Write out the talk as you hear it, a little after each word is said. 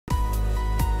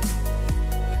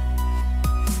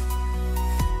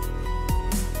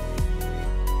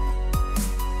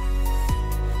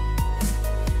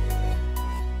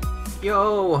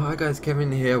Yo, hi guys,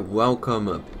 Kevin here.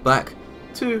 Welcome back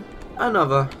to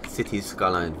another Cities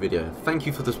Skylines video. Thank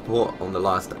you for the support on the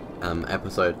last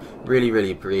episode. Really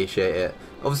appreciate it.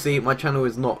 Obviously, my channel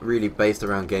is not really based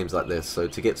around games like this, so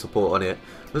to get support on it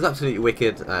was absolutely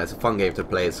wicked. It's a fun game to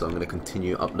play, so I'm going to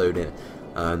continue uploading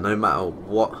no matter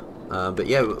what. But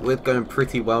yeah, we're going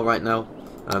pretty well right now.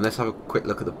 Let's have a quick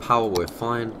look at the power. We're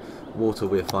fine. Water,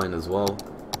 we're fine as well.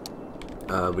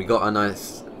 We got a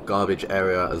nice garbage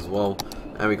area as well,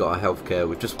 and we got our healthcare.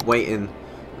 We're just waiting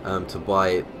to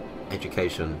buy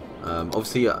education.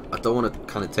 Obviously, I don't want to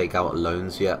kind of take out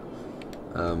loans yet,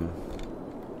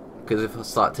 because if I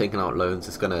start taking out loans,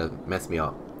 it's gonna mess me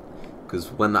up.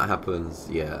 Because when that happens,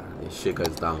 yeah, shit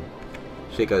goes down.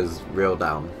 Shit goes real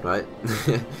down, right?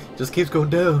 Just keeps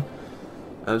going down.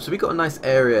 So we got a nice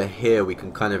area here we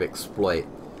can kind of exploit.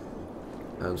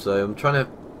 So I'm trying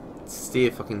to see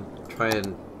if I can try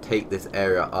and take this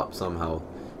area up somehow,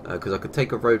 because I could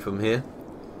take a road from here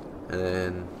and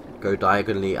then go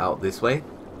diagonally out this way,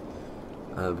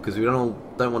 because we don't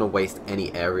want to waste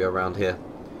any area around here.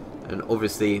 And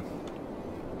obviously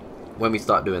when we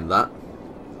start doing that,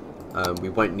 we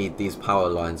won't need these power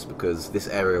lines because this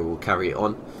area will carry it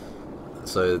on,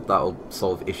 so that'll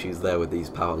solve issues there with these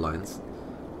power lines.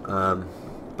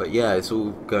 But yeah, it's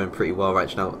all going pretty well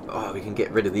right now. Oh, we can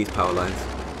get rid of these power lines.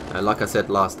 Like I said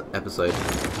last episode,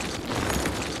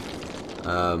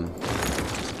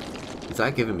 is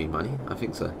that giving me money? I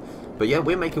think so. But yeah,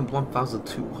 we're making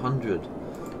 1,200.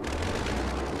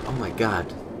 Oh my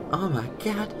god. Oh my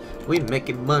god. We're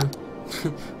making money.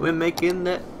 We're making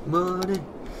that money.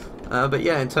 But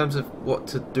yeah, in terms of what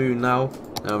to do now,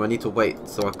 I need to wait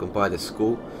so I can buy this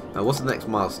school. What's the next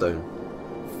milestone?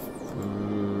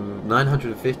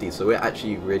 950, so we're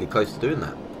actually really close to doing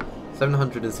that.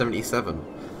 777.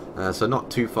 So not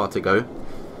too far to go.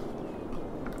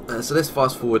 So let's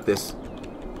fast forward this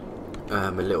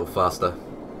a little faster.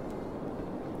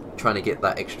 Trying to get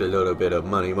that extra little bit of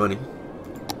money.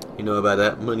 You know about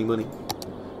that, money.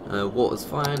 Water's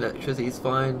fine, electricity's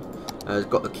fine.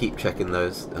 Got to keep checking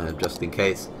those just in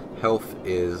case. Health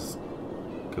is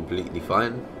completely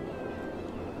fine.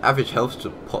 Average health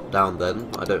should pop down then.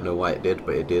 I don't know why it did,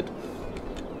 but it did.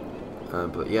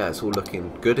 But yeah, it's all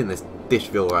looking good in this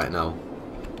Dishville right now.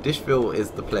 Dishville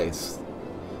is the place.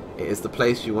 It is the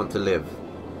place you want to live.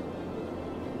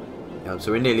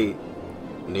 So we're nearly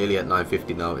at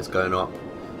 950 now. It's going up.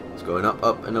 It's going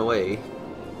up and away.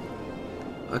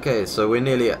 Okay, so we're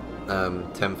nearly at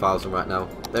 10,000 right now.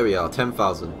 There we are,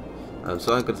 10,000.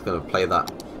 So I'm just going to play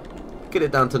that. Get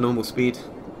it down to normal speed,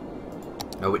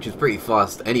 which is pretty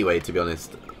fast anyway, to be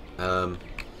honest. So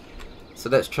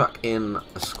let's chuck in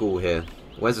a school here.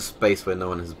 Where's a space where no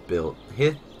one has built?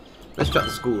 Here? Let's chuck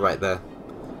the school right there.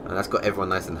 And that's got everyone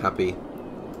nice and happy,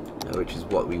 which is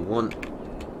what we want.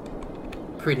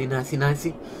 Pretty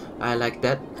nicey. I like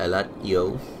that a lot,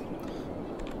 yo.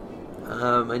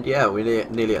 And yeah, we're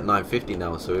nearly at 950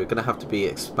 now, so we're gonna have to be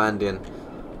expanding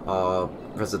our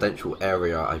residential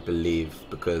area, I believe,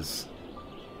 because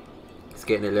it's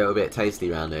getting a little bit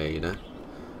tasty around there, you know.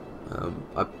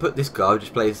 I put this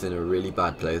garbage place in a really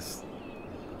bad place.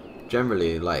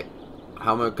 Generally, like,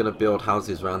 how am I gonna build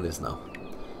houses around this now?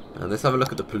 And let's have a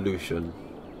look at the pollution.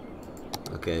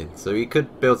 Okay, so we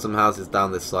could build some houses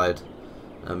down this side,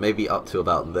 maybe up to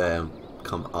about there, and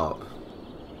come up.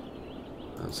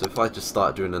 So if I just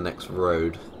start doing the next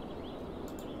road,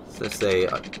 so let's say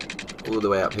all the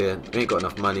way up here. We ain't got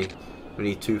enough money. We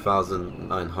need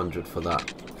 2,900 for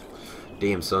that.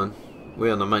 Damn, son,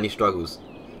 we're on the money struggles.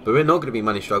 But we're not going to be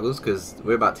money struggles because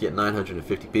we're about to get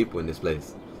 950 people in this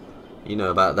place. You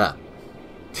know about that.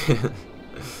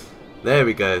 There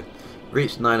we go.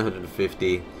 Reached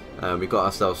 950. We got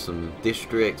ourselves some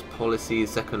districts, policies,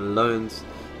 second loans.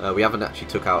 We haven't actually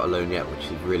took out a loan yet, which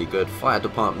is really good. Fire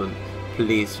department,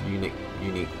 police, unique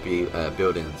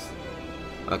buildings.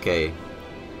 Okay.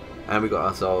 And we got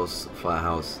ourselves a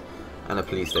firehouse and a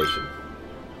police station.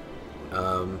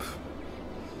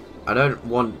 I don't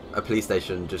want a police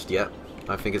station just yet.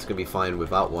 I think it's going to be fine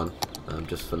without one,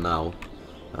 just for now.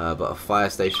 But a fire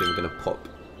station I'm going to pop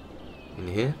in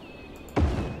here.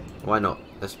 Why not?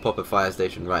 Let's pop a fire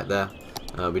station right there.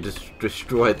 We just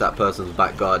destroyed that person's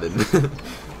back garden.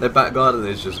 Their back garden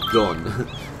is just gone.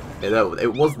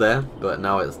 It was there, but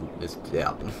now it's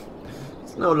yeah,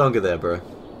 it's no longer there, bro.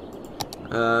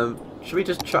 Should we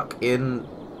just chuck in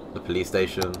the police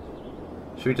station?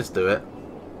 Should we just do it?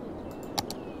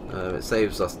 It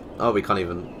saves us. Oh, we can't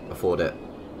even afford it.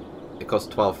 It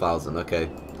costs 12,000. Okay,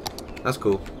 that's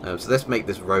cool. So let's make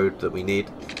this road that we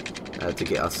need to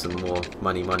get us some more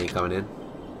money coming in.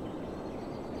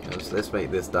 So let's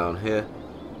make this down here.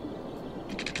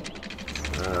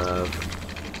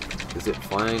 Is it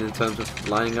fine in terms of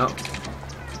lining up?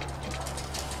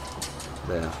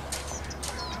 There.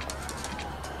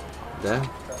 There?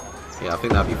 Yeah, I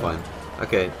think that'd be fine.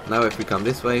 Okay, now if we come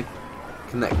this way,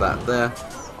 connect that there.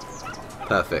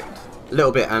 Perfect. A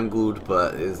little bit angled,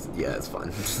 but yeah, it's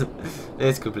fine.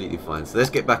 It's completely fine. So let's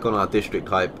get back on our district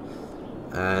hype,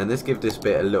 and let's give this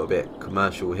bit a little bit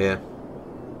commercial here.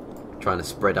 Trying to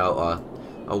spread out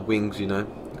our wings, you know.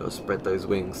 Gotta spread those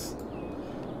wings.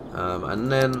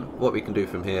 And then what we can do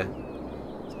from here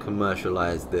is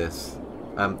commercialize this.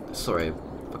 Sorry,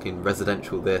 fucking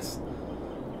residential this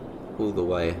all the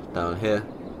way down here.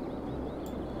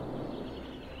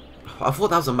 I thought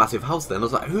that was a massive house then. I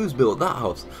was like, who's built that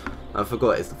house? I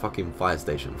forgot it's the fucking fire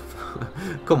station.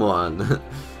 Come on.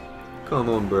 Come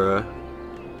on, bro.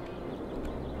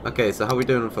 Okay, so how are we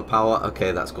doing for power?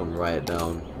 Okay, that's gone right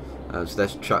down. So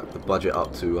let's chuck the budget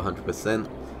up to 100%.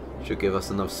 Should give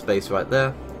us enough space right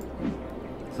there.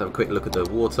 Let's have a quick look at the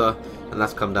water. And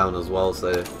that's come down as well,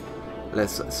 so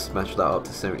let's smash that up to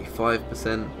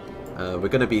 75%. We're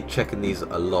going to be checking these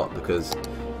a lot because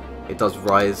it does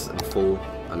rise and fall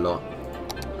a lot.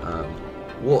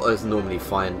 Water is normally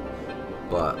fine,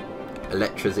 but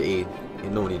electricity,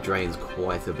 it normally drains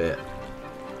quite a bit.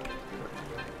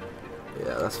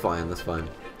 Yeah, that's fine, that's fine.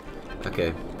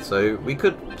 Okay, so we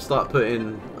could start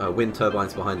putting wind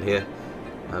turbines behind here,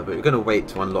 but we're going to wait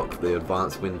to unlock the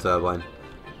advanced wind turbine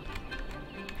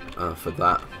for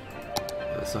that.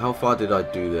 So how far did I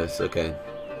do this? Okay,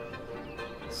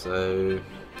 so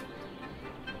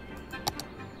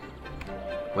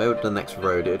where would the next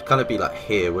road? It would kind of be like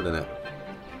here, wouldn't it?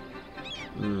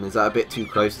 Is that a bit too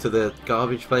close to the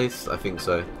garbage place? I think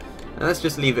so. And let's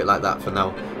just leave it like that for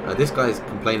now. This guy's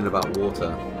complaining about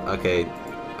water. Okay,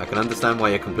 I can understand why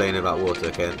you're complaining about water,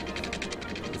 okay?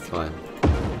 It's fine.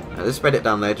 Let's spread it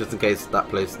down there just in case that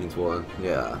place needs water.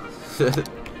 Yeah.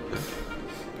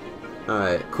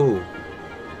 Alright, cool.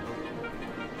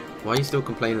 Why are you still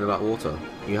complaining about water?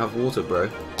 You have water, bro.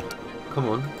 Come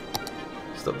on.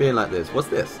 Stop being like this. What's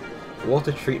this?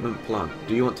 Water treatment plant.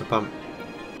 Do you want to pump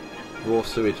raw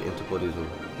sewage into bodies?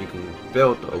 Or you can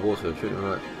build a water treatment,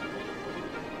 right?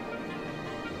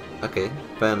 Okay,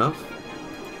 fair enough.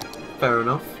 Fair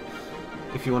enough.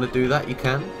 If you want to do that, you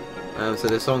can. So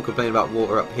there's someone complaining about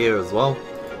water up here as well.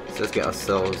 So let's get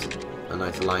ourselves a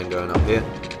nice line going up here.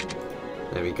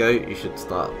 There we go. You should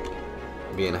start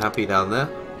being happy down there.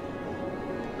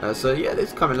 So yeah,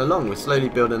 it's coming along. We're slowly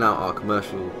building out our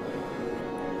commercial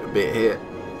bit here.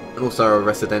 And also our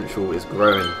residential is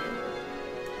growing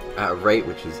at a rate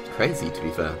which is crazy, to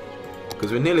be fair.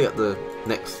 Because we're nearly at the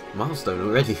next milestone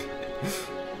already.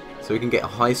 So we can get a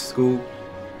high school,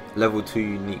 level 2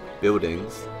 unique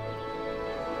buildings,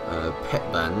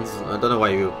 pet bands. I don't know why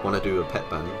you want to do a pet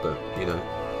band, but you know,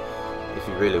 if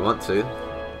you really want to.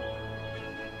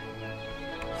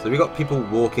 So we got people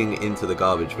walking into the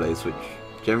garbage place, which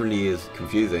generally is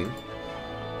confusing.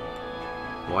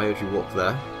 Why would you walk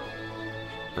there?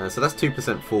 So that's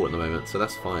 2% full at the moment, so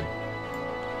that's fine.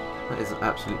 That is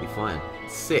absolutely fine.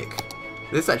 Sick.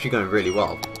 This is actually going really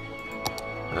well.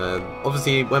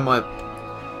 Obviously, when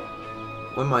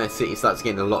my city starts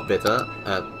getting a lot bigger,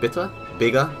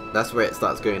 that's where it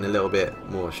starts going a little bit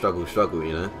more struggle,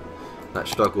 you know, that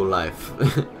struggle life.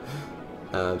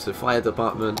 So fire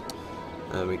department,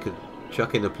 we could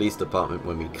chuck in the police department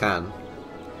when we can.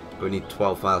 We need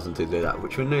 12,000 to do that,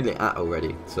 which we're nearly at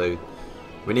already. So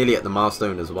we're nearly at the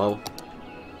milestone as well.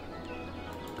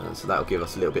 So that'll give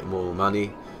us a little bit more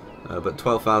money, but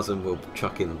 12,000 we'll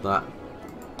chuck in that.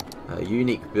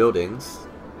 Unique buildings,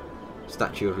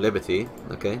 Statue of Liberty.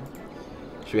 Okay,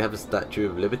 should we have a Statue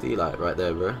of Liberty like right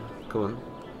there, bro? Come on.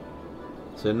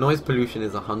 So noise pollution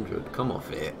is 100. Come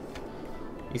off it.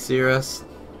 You serious?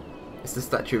 It's the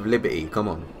Statue of Liberty. Come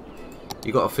on,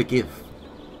 you gotta forgive.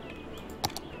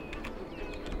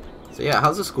 So yeah,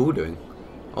 how's the school doing?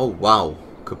 Oh wow,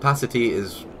 capacity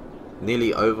is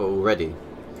nearly over already.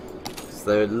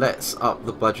 So let's up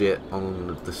the budget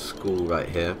on the school right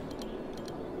here.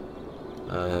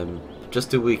 Just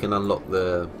till we can unlock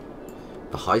the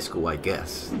high school, I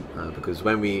guess, because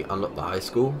when we unlock the high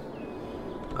school,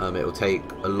 it will take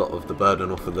a lot of the burden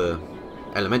off of the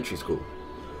elementary school.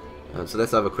 So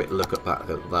let's have a quick look back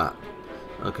at that.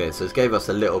 Okay, so it gave us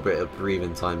a little bit of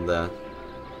breathing time there,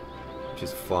 which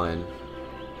is fine.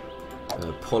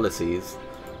 Policies,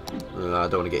 I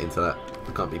don't want to get into that.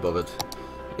 I can't be bothered.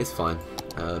 It's fine.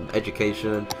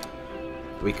 Education,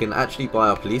 we can actually buy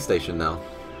our police station now.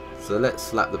 So let's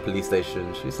slap the police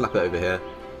station. Should we slap it over here?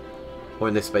 Or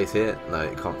in this space here? No,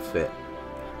 it can't fit.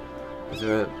 Is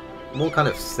there a more kind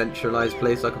of centralized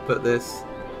place I could put this?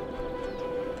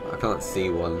 I can't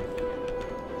see one.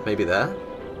 Maybe there?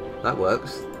 That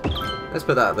works. Let's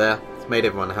put that there. It's made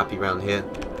everyone happy around here,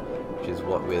 which is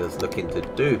what we're looking to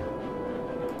do.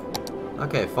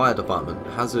 Okay, fire department.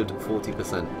 Hazard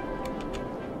 40%.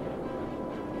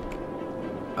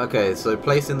 Okay, so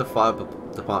placing the fire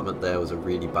department there was a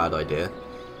really bad idea,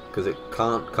 because it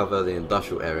can't cover the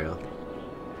industrial area,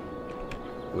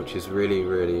 which is really,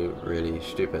 really, really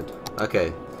stupid.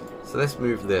 Okay, so let's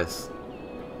move this.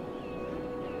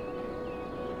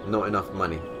 Not enough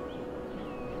money.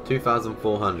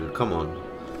 2,400, come on.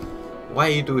 Why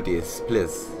you do this,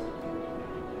 please?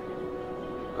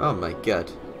 Oh my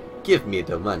god. Give me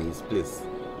the monies, please.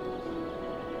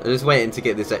 I'm just waiting to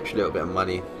get this extra little bit of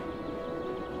money.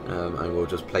 And we'll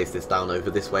just place this down over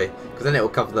this way, because then it will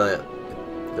cover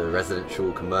the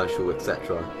residential, commercial,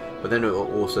 etc. But then it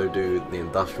will also do the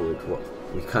industrial, what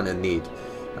we kind of need.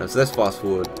 So let's fast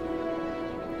forward.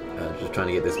 Just trying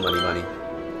to get this money.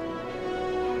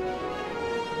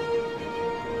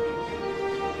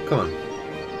 Come on.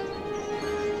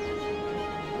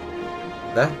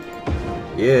 There?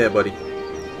 Yeah, buddy.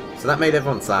 So that made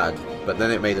everyone sad, but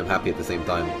then it made them happy at the same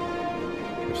time.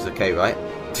 Which is okay, right?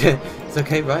 It's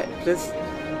okay, right? Just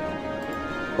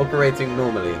operating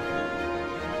normally.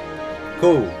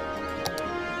 Cool.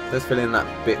 Let's fill in that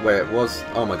bit where it was.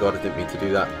 Oh my god, I didn't mean to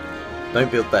do that.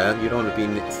 Don't build there. You don't want to be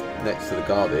next to the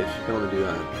garbage. You don't want to do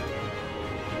that.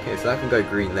 Okay, so that can go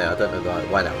green there. I don't know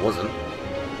why that wasn't.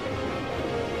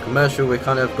 Commercial, we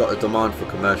kind of got a demand for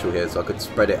commercial here, so I could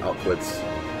spread it upwards,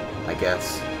 I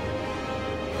guess.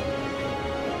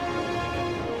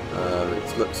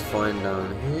 It looks fine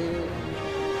down here.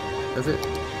 Does it?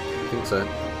 I think so.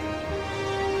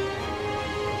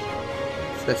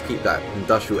 So let's keep that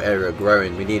industrial area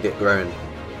growing. We need it growing.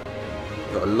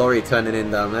 Got a lorry turning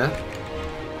in down there.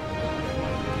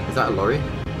 Is that a lorry?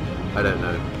 I don't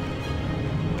know.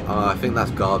 I think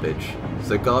that's garbage.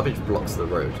 So garbage blocks the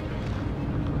road.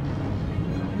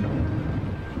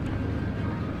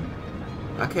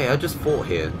 Okay, I just fought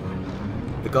here.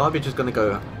 The garbage is going to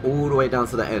go all the way down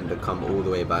to the end and come all the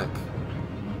way back.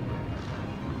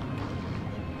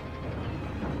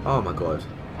 Oh my god.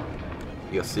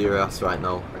 You're serious right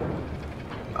now?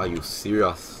 Are you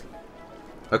serious?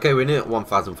 Okay, we're near at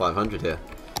 1,500 here.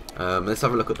 Let's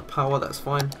have a look at the power, that's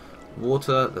fine.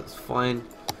 Water, that's fine.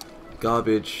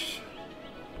 Garbage,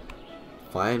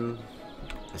 fine.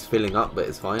 It's filling up, but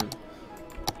it's fine.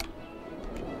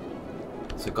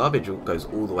 So garbage goes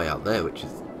all the way out there, which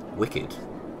is wicked.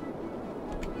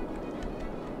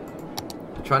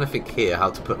 I'm trying to think here how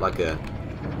to put like a...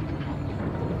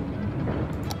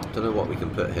 don't know what we can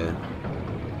put here.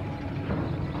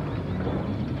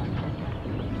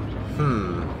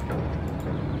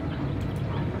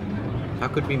 How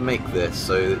could we make this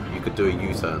so that you could do a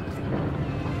U-turn?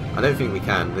 I don't think we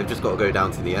can. They've just got to go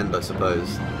down to the end, I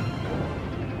suppose.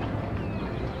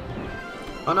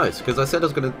 Oh no, it's because I said I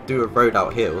was going to do a road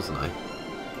out here, wasn't I?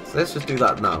 So let's just do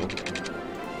that now.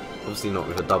 Obviously not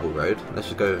with a double road. Let's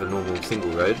just go with a normal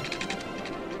single road.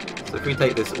 So if we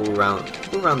take this all around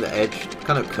the edge,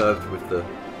 kind of curved with the...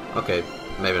 okay,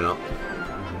 maybe not.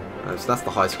 So that's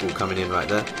the high school coming in right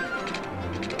there.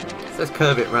 So let's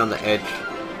curve it around the edge.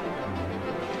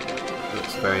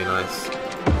 Looks very nice.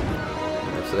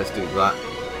 So let's do that.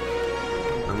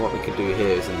 And what we could do here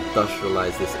is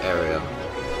industrialize this area.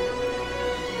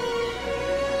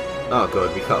 Oh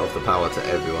god, we cut off the power to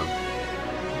everyone.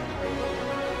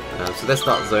 So let's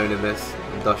start zoning this.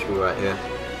 Industrial right here.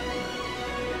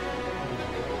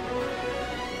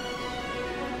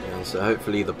 And so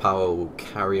hopefully the power will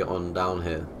carry it on down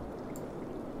here.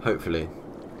 Hopefully.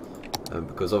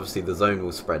 Because obviously the zone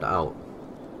will spread out.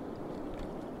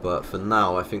 But for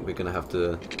now I think we're going to have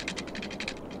to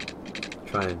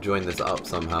try and join this up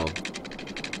somehow.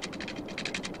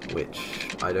 Which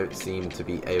I don't seem to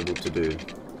be able to do.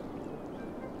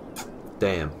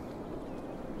 Damn.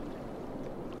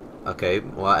 Okay,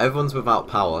 well everyone's without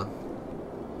power,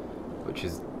 which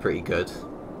is pretty good.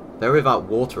 They're without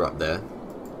water up there.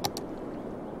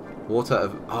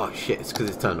 Water, oh shit, it's because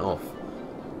it's turned off.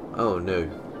 Oh no.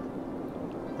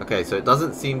 Okay, so it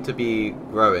doesn't seem to be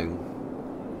growing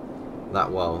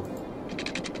that well.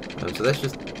 So let's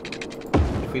just,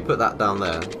 if we put that down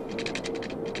there,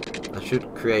 that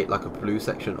should create like a blue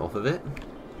section off of it.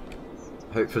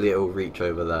 Hopefully it will reach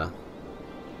over there.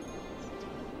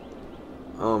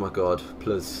 Oh my god,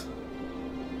 please.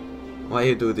 Why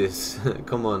you do this?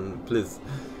 Come on, please.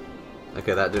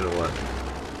 Okay, that didn't work.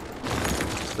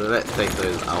 So let's take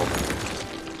those out.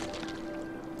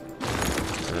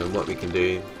 And what we can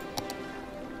do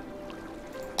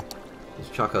is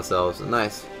chuck ourselves.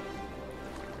 Nice.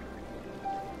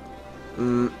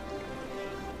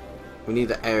 We We need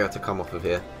the area to come off of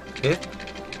here. Here?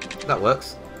 That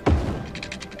works.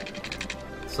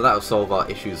 So that'll solve our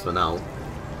issues for now.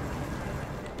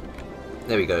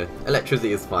 There we go.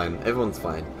 Electricity is fine. Everyone's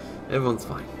fine. Everyone's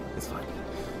fine. It's fine.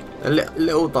 A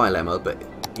little dilemma, but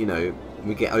you know,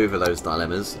 we get over those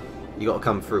dilemmas. You got to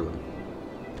come through them.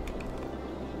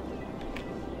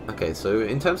 Okay, so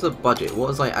in terms of budget, what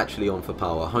was I actually on for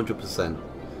power? 100%.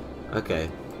 Okay.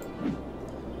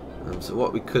 So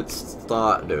what we could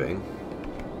start doing...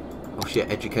 Oh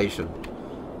shit, education.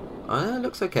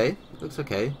 Looks okay. Looks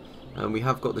okay. We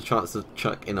have got the chance to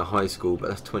chuck in a high school, but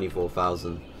that's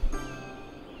 24,000.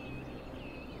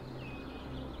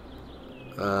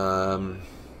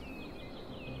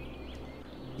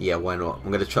 Yeah, why not? I'm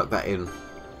going to chuck that in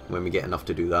when we get enough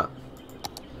to do that.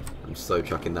 I'm so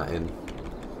chucking that in.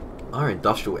 Our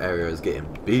industrial area is getting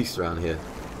beast around here.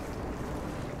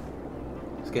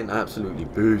 It's getting absolutely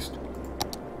boost.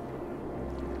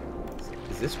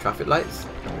 Is this traffic lights?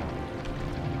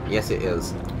 Yes, it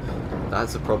is.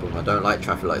 That's the problem. I don't like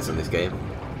traffic lights in this game.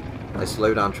 They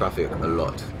slow down traffic a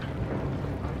lot.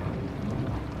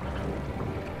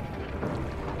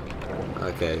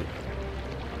 Okay.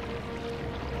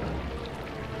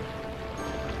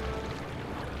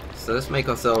 So let's make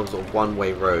ourselves a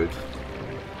one-way road.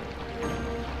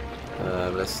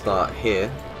 Let's start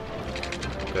here,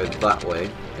 go that way,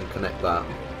 and connect that.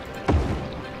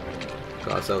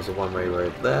 Got ourselves a one-way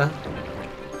road there.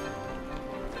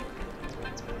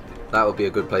 That would be a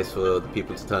good place for the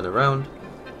people to turn around.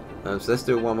 So let's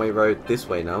do a one-way road this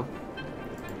way now.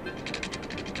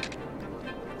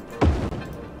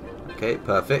 Okay,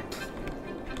 perfect.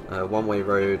 One-way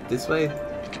road this way.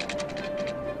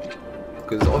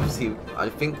 Because obviously, I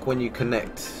think when you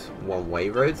connect one-way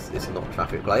roads, it's not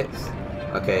traffic lights.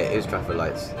 Okay, it is traffic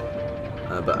lights.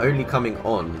 But only coming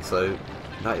on, so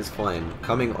that is fine.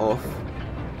 Coming off,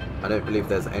 I don't believe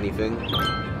there's anything.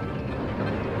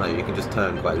 No, you can just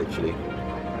turn quite literally.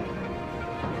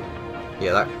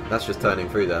 Yeah, that's just turning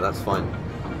through there, that's fine.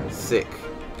 Sick.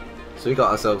 So we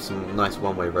got ourselves some nice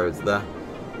one-way roads there.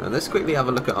 And let's quickly have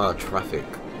a look at our traffic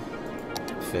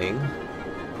thing.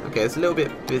 Okay, it's a little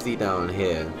bit busy down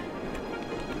here.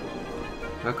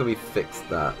 How can we fix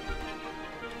that?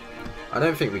 I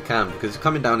don't think we can, because it's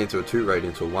coming down into a 2 road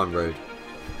into a 1 road.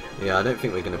 Yeah, I don't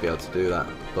think we're going to be able to do that.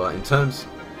 But in terms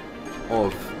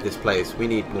of this place, we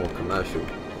need more commercial.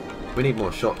 We need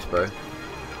more shops, bro.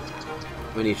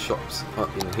 We need shops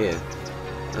up in here.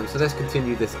 So let's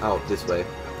continue this out this way.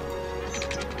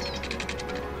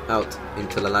 Out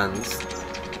into the lands.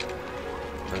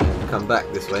 And come back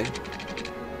this way.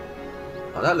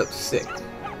 Oh, that looks sick.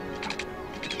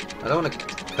 I don't want to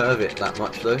curve it that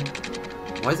much though.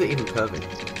 Why is it even curving?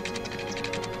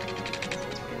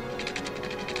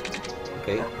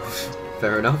 Okay,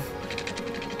 fair enough.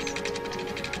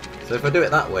 So if I do it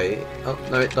that way... Oh,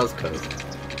 no, it does curve.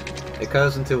 It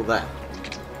curves until there.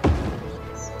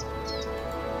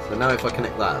 So now if I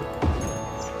connect that...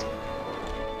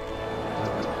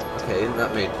 Okay,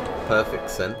 that made perfect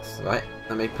sense, right?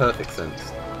 That made perfect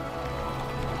sense.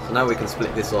 So now we can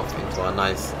split this off into our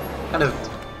nice, kind of,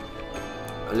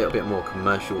 a little bit more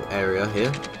commercial area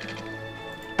here.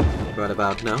 Right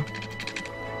about now.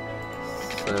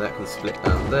 So that can split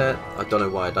down there. I don't know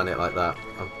why I done it like that.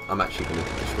 I'm actually going to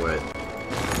destroy it.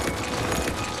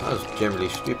 That was generally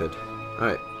stupid.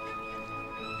 Alright.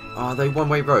 Are they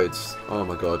one-way roads? Oh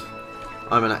my god.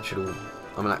 I'm an actual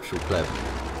pleb.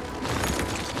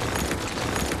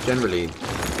 Generally,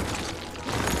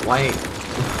 why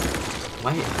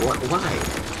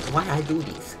I do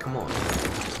this? Come on.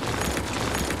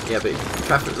 Yeah, but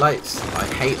traffic lights, I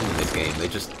hate them in this game. They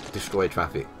just destroy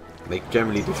traffic. They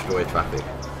generally destroy traffic.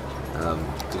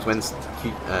 Because when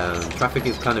traffic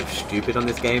is kind of stupid on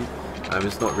this game,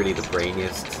 it's not really the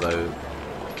brainiest. So,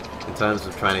 in terms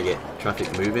of trying to get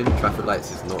traffic moving, traffic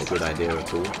lights is not a good idea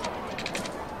at all.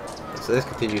 So let's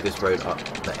continue this road up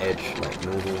the edge like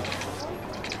normal.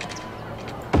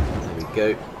 There we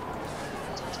go.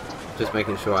 Just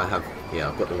making sure I have, yeah,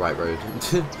 I've got the right road.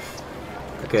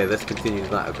 Okay, let's continue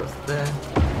that across there.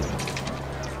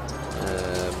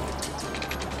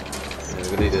 And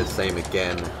we're going to do the same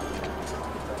again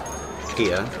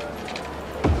here.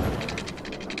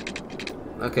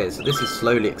 Okay, so this is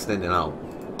slowly extending out.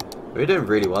 We're doing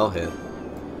really well here.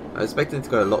 I was expecting it to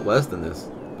go a lot worse than this,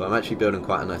 but I'm actually building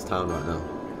quite a nice town right now.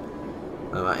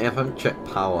 I haven't checked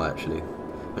power actually.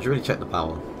 I should really check the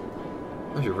power.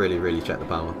 I should really check the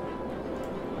power.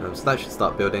 So that should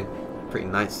start building. Pretty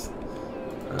nice.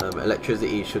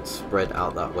 Electricity should spread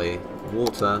out that way.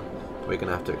 Water, we're going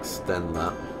to have to extend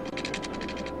that.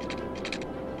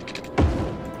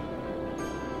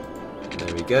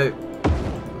 There we go.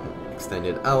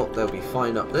 extended out, they'll be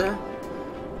fine up there.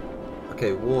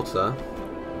 Okay, water,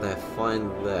 they're fine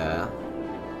there,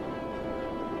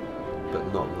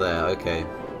 but not there. Okay,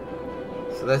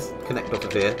 so let's connect off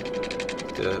of here.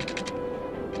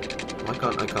 Why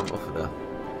can't I come off of there?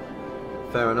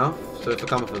 Fair enough. So if I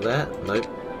come off of there, nope.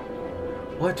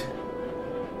 What?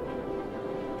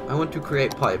 I want to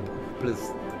create pipe,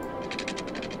 please.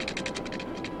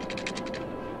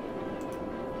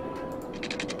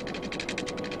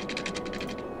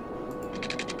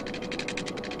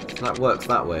 That works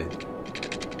that way.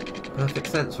 Perfect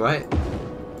sense, right?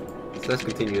 So let's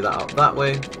continue that up that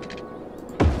way.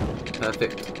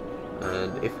 Perfect.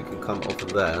 And if we can come off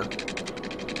of there,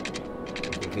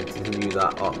 we can continue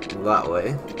that up that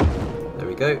way. There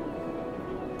we go.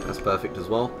 That's perfect as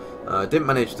well. Didn't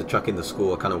manage to chuck in the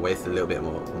school. I kind of wasted a little bit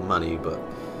more money, but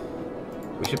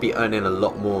we should be earning a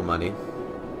lot more money.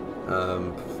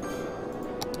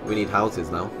 We need houses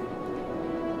now.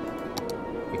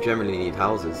 We generally need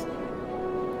houses.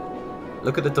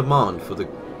 Look at the demand for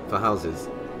houses.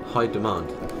 High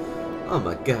demand. Oh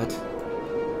my god.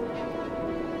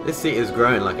 This city is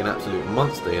growing like an absolute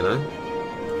monster, you know?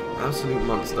 Absolute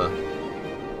monster.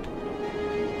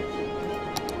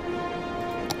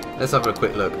 Let's have a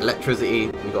quick look. Electricity,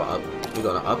 we gotta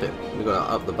up it. We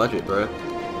gotta up the budget, bro.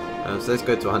 So let's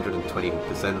go to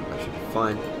 120%. That should be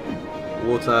fine.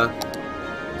 Water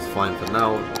is fine for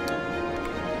now.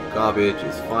 Garbage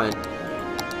is fine.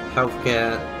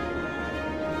 Healthcare,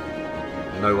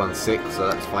 no one's sick, so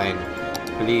that's fine.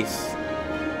 Police,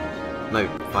 no,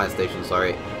 fire station,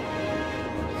 sorry.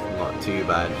 It's not too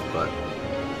bad, but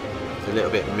it's a little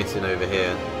bit missing over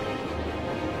here.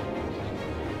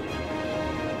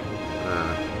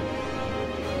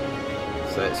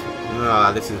 So it's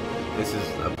this is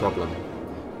a problem,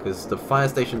 because the fire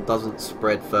station doesn't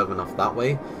spread further enough that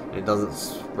way, and it doesn't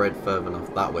spread further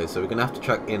enough that way. So we're gonna have to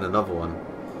chuck in another one.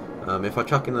 If I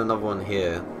chuck in another one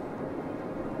here,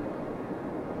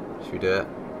 should we do it?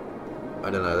 I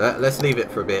don't know. Let's leave it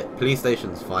for a bit. Police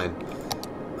station's fine.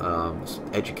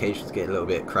 Education's getting a little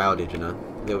bit crowded, you know,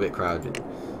 a little bit crowded.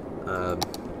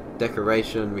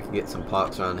 Decoration, we can get some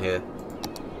parks around here.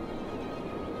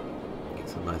 Get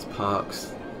some nice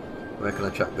parks. Where can I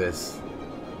chuck this?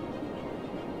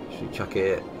 Should we chuck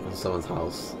it on someone's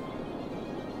house?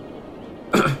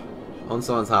 On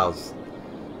someone's house.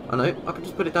 I know, I can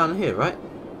just put it down here, right?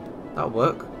 That'll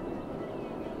work.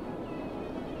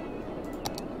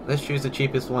 Let's choose the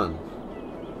cheapest one.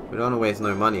 We don't want to waste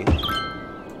no money.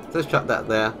 So let's chuck that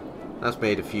there. That's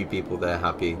made a few people there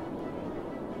happy.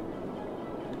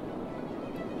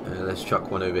 And let's chuck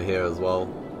one over here as well.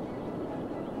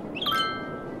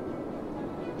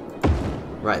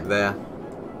 Right there.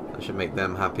 That should make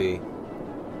them happy.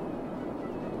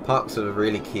 Parks are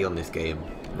really key on this game.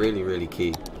 Really, really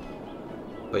key.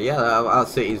 But yeah, our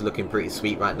city's looking pretty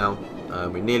sweet right now.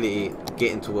 We're nearly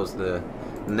getting towards the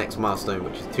next milestone,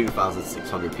 which is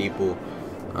 2,600 people.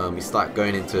 We start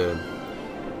going into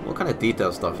what kind of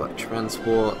detailed stuff, like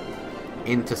transport,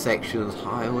 intersections,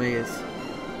 highways,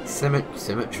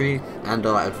 symmetry, and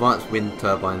our advanced wind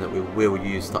turbine that we will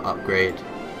use to upgrade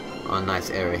our nice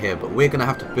area here. But we're going to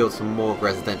have to build some more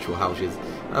residential houses.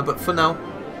 But for now,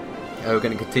 we're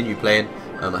going to continue playing.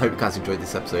 I hope you guys enjoyed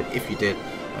this episode. If you did,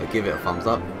 give it a thumbs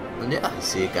up. And yeah,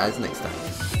 see you guys next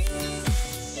time.